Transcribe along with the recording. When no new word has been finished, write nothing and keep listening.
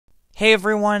Hey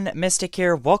everyone, Mistik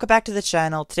here, welcome back to the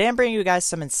channel. Today I'm bringing you guys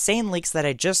some insane leaks that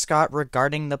I just got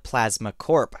regarding the Plasma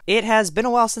Corp. It has been a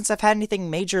while since I've had anything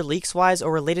major leaks wise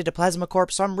or related to Plasma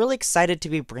Corp, so I'm really excited to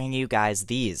be bringing you guys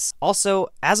these. Also,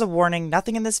 as a warning,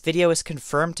 nothing in this video is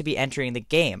confirmed to be entering the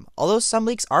game. Although some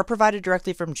leaks are provided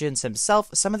directly from Junz himself,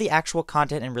 some of the actual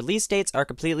content and release dates are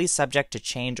completely subject to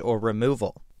change or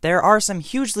removal. There are some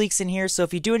huge leaks in here, so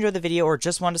if you do enjoy the video or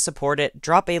just want to support it,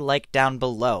 drop a like down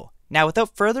below. Now,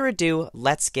 without further ado,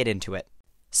 let's get into it.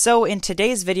 So, in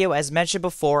today's video, as mentioned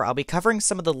before, I'll be covering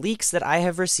some of the leaks that I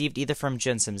have received either from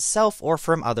Junz himself or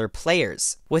from other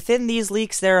players. Within these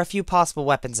leaks, there are a few possible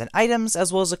weapons and items,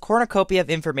 as well as a cornucopia of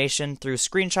information through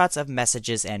screenshots of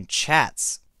messages and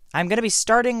chats. I'm going to be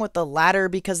starting with the latter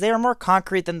because they are more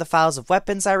concrete than the files of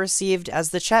weapons I received,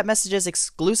 as the chat messages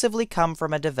exclusively come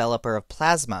from a developer of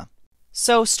Plasma.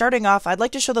 So, starting off, I'd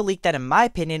like to show the leak that in my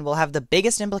opinion will have the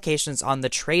biggest implications on the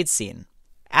trade scene.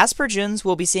 As per Junz,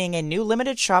 we'll be seeing a new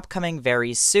limited shop coming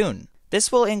very soon.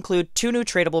 This will include 2 new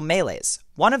tradable melees.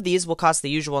 One of these will cost the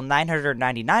usual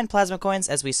 999 plasma coins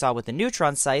as we saw with the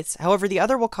neutron sites, however the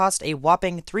other will cost a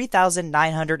whopping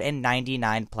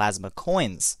 3,999 plasma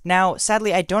coins. Now,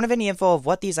 sadly I don't have any info of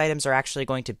what these items are actually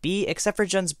going to be, except for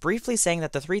Junz briefly saying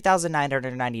that the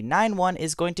 3,999 one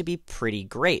is going to be pretty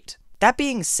great. That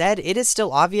being said, it is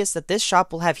still obvious that this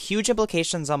shop will have huge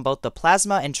implications on both the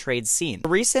plasma and trade scene. The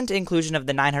recent inclusion of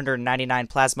the 999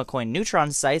 plasma coin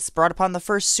neutron sites brought upon the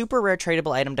first super rare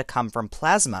tradable item to come from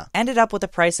Plasma. Ended up with a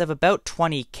price of about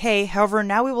 20k, however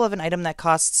now we will have an item that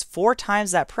costs 4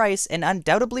 times that price and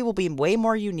undoubtedly will be way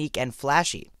more unique and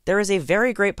flashy. There is a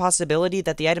very great possibility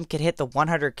that the item could hit the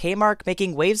 100k mark,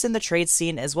 making waves in the trade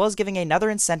scene as well as giving another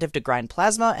incentive to grind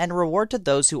plasma and reward to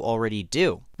those who already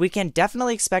do. We can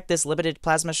definitely expect this limited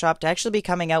plasma shop to actually be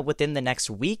coming out within the next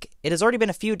week. It has already been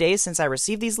a few days since I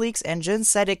received these leaks and Junz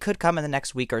said it could come in the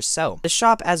next week or so. The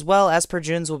shop, as well as per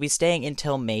Junz, will be staying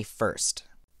until May 1st.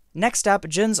 Next up,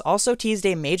 Junz also teased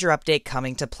a major update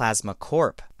coming to Plasma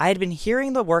Corp. I had been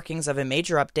hearing the workings of a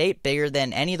major update, bigger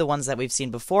than any of the ones that we've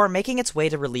seen before, making its way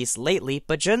to release lately,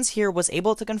 but Junz here was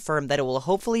able to confirm that it will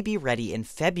hopefully be ready in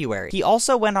February. He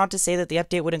also went on to say that the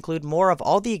update would include more of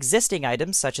all the existing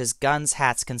items, such as guns,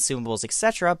 hats, consumables,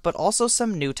 etc., but also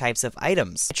some new types of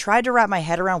items. I tried to wrap my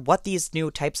head around what these new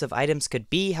types of items could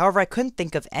be, however I couldn't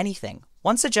think of anything.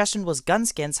 One suggestion was gun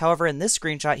skins, however in this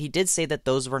screenshot he did say that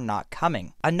those were not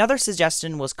coming. Another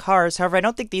suggestion was cars, however I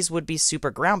don't think these would be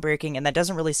super groundbreaking and that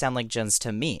doesn't really sound like Junz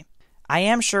to me. I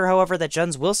am sure however that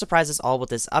Junz will surprise us all with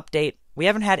this update. We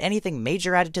haven't had anything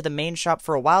major added to the main shop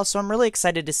for a while, so I'm really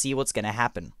excited to see what's going to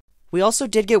happen. We also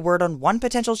did get word on one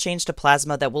potential change to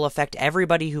Plasma that will affect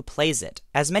everybody who plays it.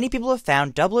 As many people have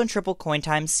found, double and triple coin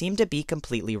times seem to be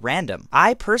completely random.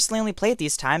 I personally only play at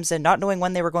these times, and not knowing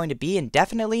when they were going to be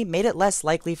indefinitely made it less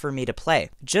likely for me to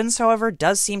play. Junz, however,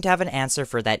 does seem to have an answer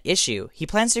for that issue. He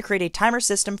plans to create a timer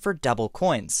system for double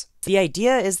coins. The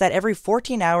idea is that every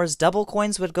 14 hours, double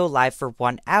coins would go live for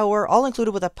 1 hour, all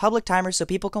included with a public timer so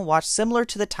people can watch, similar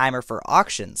to the timer for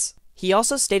auctions. He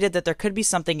also stated that there could be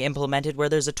something implemented where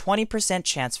there's a 20%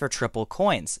 chance for triple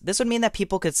coins. This would mean that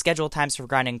people could schedule times for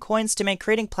grinding coins to make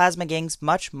creating plasma gangs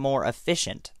much more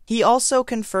efficient. He also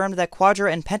confirmed that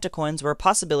quadra and pentacoins were a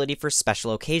possibility for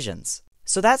special occasions.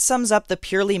 So that sums up the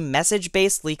purely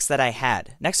message-based leaks that I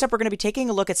had. Next up, we're going to be taking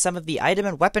a look at some of the item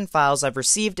and weapon files I've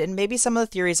received and maybe some of the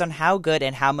theories on how good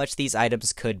and how much these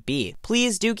items could be.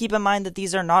 Please do keep in mind that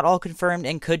these are not all confirmed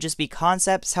and could just be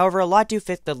concepts, however a lot do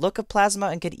fit the look of Plasma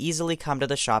and could easily come to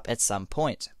the shop at some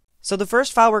point. So the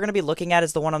first file we're going to be looking at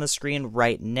is the one on the screen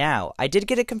right now. I did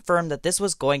get it confirmed that this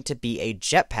was going to be a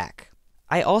jetpack.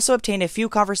 I also obtained a few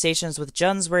conversations with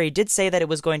Junz where he did say that it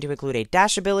was going to include a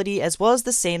dash ability as well as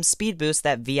the same speed boost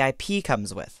that VIP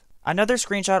comes with. Another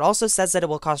screenshot also says that it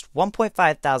will cost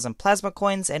 1.5 thousand plasma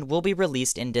coins and will be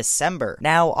released in December.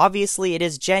 Now, obviously it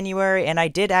is January and I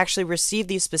did actually receive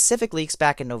these specific leaks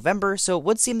back in November, so it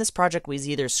would seem this project was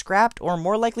either scrapped or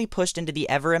more likely pushed into the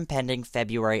ever-impending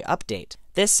February update.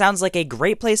 This sounds like a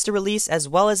great place to release, as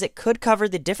well as it could cover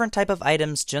the different type of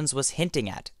items Junz was hinting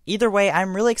at. Either way,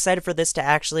 I'm really excited for this to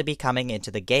actually be coming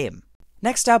into the game.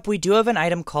 Next up, we do have an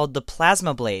item called the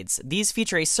Plasma Blades. These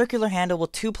feature a circular handle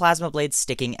with 2 plasma blades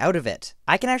sticking out of it.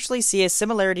 I can actually see a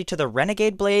similarity to the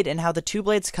Renegade blade and how the 2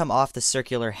 blades come off the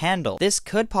circular handle. This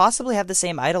could possibly have the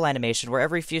same idle animation where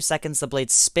every few seconds the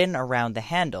blades spin around the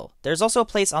handle. There's also a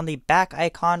place on the back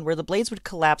icon where the blades would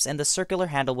collapse and the circular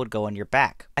handle would go on your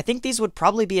back. I think these would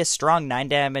probably be a strong 9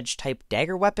 damage type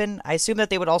dagger weapon. I assume that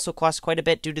they would also cost quite a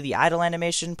bit due to the idle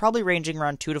animation, probably ranging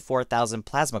around 2 to 4,000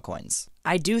 plasma coins.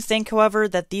 I do think, however,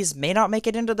 that these may not make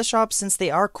it into the shop since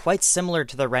they are quite similar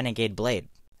to the Renegade blade.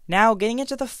 Now, getting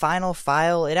into the final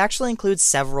file, it actually includes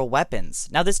several weapons.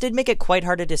 Now, this did make it quite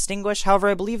hard to distinguish, however,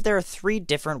 I believe there are 3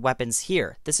 different weapons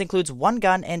here. This includes 1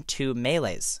 gun and 2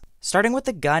 melees. Starting with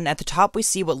the gun, at the top we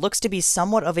see what looks to be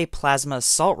somewhat of a plasma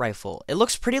assault rifle. It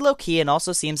looks pretty low-key and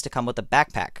also seems to come with a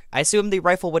backpack. I assume the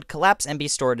rifle would collapse and be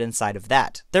stored inside of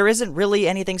that. There isn't really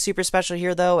anything super special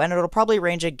here though, and it'll probably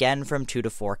range again from 2 to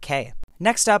 4K.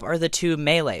 Next up are the 2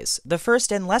 melees. The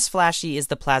first and less flashy is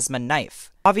the plasma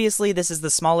knife. Obviously, this is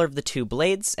the smaller of the 2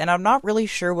 blades, and I'm not really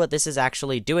sure what this is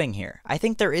actually doing here. I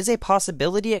think there is a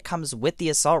possibility it comes with the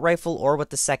assault rifle or with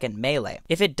the second melee.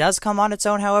 If it does come on its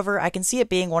own, however, I can see it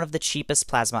being one of the cheapest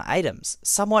plasma items,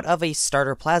 somewhat of a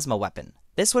starter plasma weapon.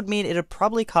 This would mean it would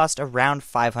probably cost around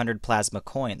 500 plasma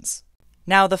coins.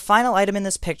 Now, the final item in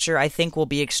this picture I think will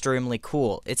be extremely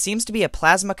cool. It seems to be a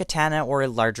plasma katana or a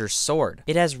larger sword.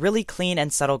 It has really clean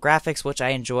and subtle graphics which I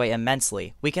enjoy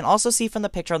immensely. We can also see from the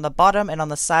picture on the bottom and on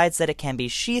the sides that it can be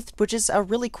sheathed, which is a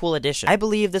really cool addition. I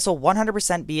believe this will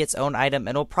 100% be its own item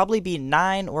and will probably be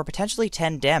 9 or potentially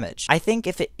 10 damage. I think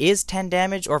if it is 10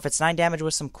 damage or if it's 9 damage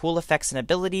with some cool effects and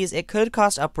abilities, it could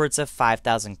cost upwards of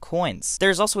 5,000 coins.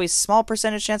 There's also a small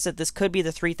percentage chance that this could be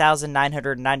the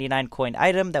 3,999 coin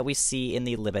item that we see in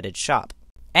the limited shop.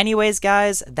 Anyways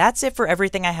guys, that's it for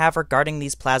everything I have regarding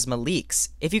these plasma leaks.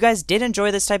 If you guys did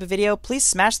enjoy this type of video, please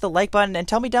smash the like button and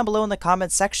tell me down below in the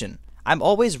comments section. I'm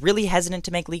always really hesitant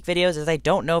to make leak videos as I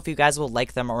don't know if you guys will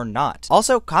like them or not.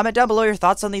 Also, comment down below your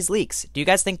thoughts on these leaks. Do you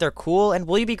guys think they're cool, and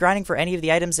will you be grinding for any of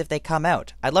the items if they come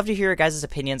out? I'd love to hear your guys'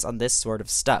 opinions on this sort of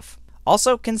stuff.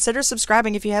 Also, consider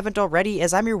subscribing if you haven't already,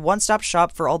 as I'm your one-stop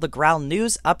shop for all the Graal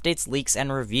news, updates, leaks,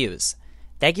 and reviews.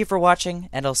 Thank you for watching,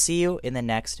 and I'll see you in the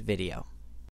next video.